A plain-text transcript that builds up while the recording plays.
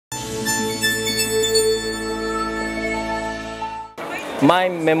My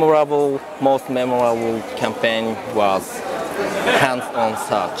most memorable campaign was hands-on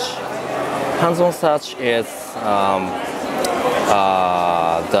search. Hands-on search is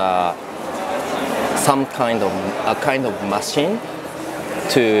some kind of machine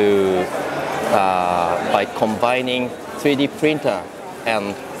to by combining 3D printer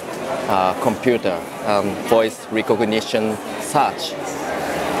and computer and voice recognition search.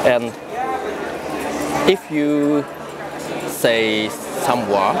 And if you say some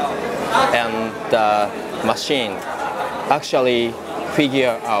word and the machine actually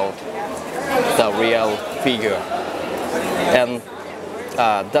figure out the real figure, and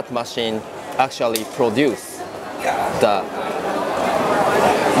that machine actually produce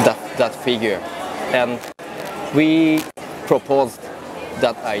that figure, and we proposed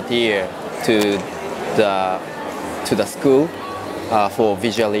that idea to the school for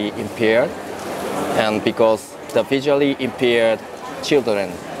visually impaired, and because the visually impaired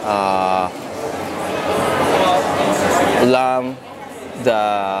children learn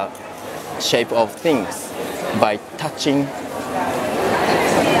the shape of things by touching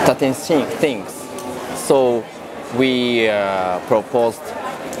things. So we proposed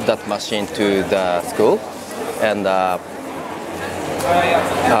that machine to the school, and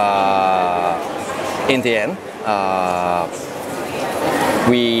in the end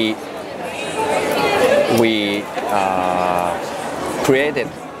we created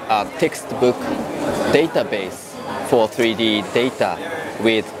a textbook database for 3D data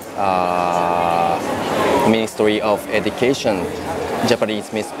with Ministry of Education,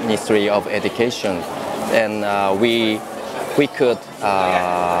 Japanese Ministry of Education, and we could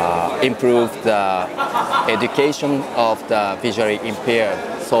improve the education of the visually impaired.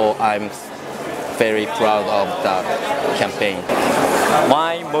 So I'm very proud of that campaign.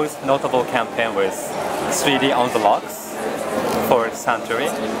 My most notable campaign was 3D on the Rocks for Century.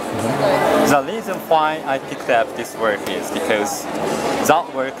 The reason why I picked up this work is because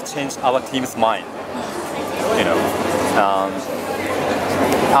that work changed our team's mind.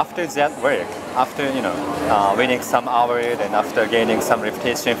 After that work, after winning some award and after gaining some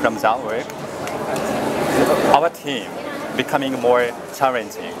reputation from that work, our team becoming more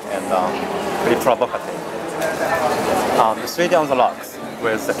challenging and very provocative. 3D on the Rocks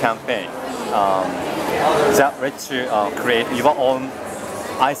was a campaign that lets you create your own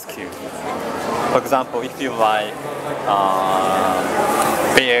ice cube. For example, if you like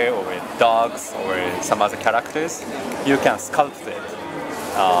bear or dogs or some other characters, you can sculpt it,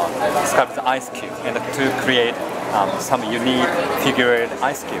 sculpt the ice cube, and to create some unique figured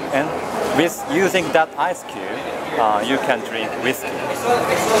ice cube. And with using that ice cube, you can drink whiskey.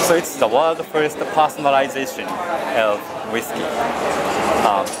 So it's the world's first personalization of whiskey.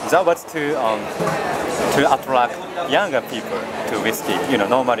 That was to attract younger people to whiskey.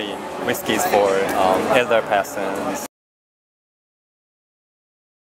 Normally whiskey is for elder persons.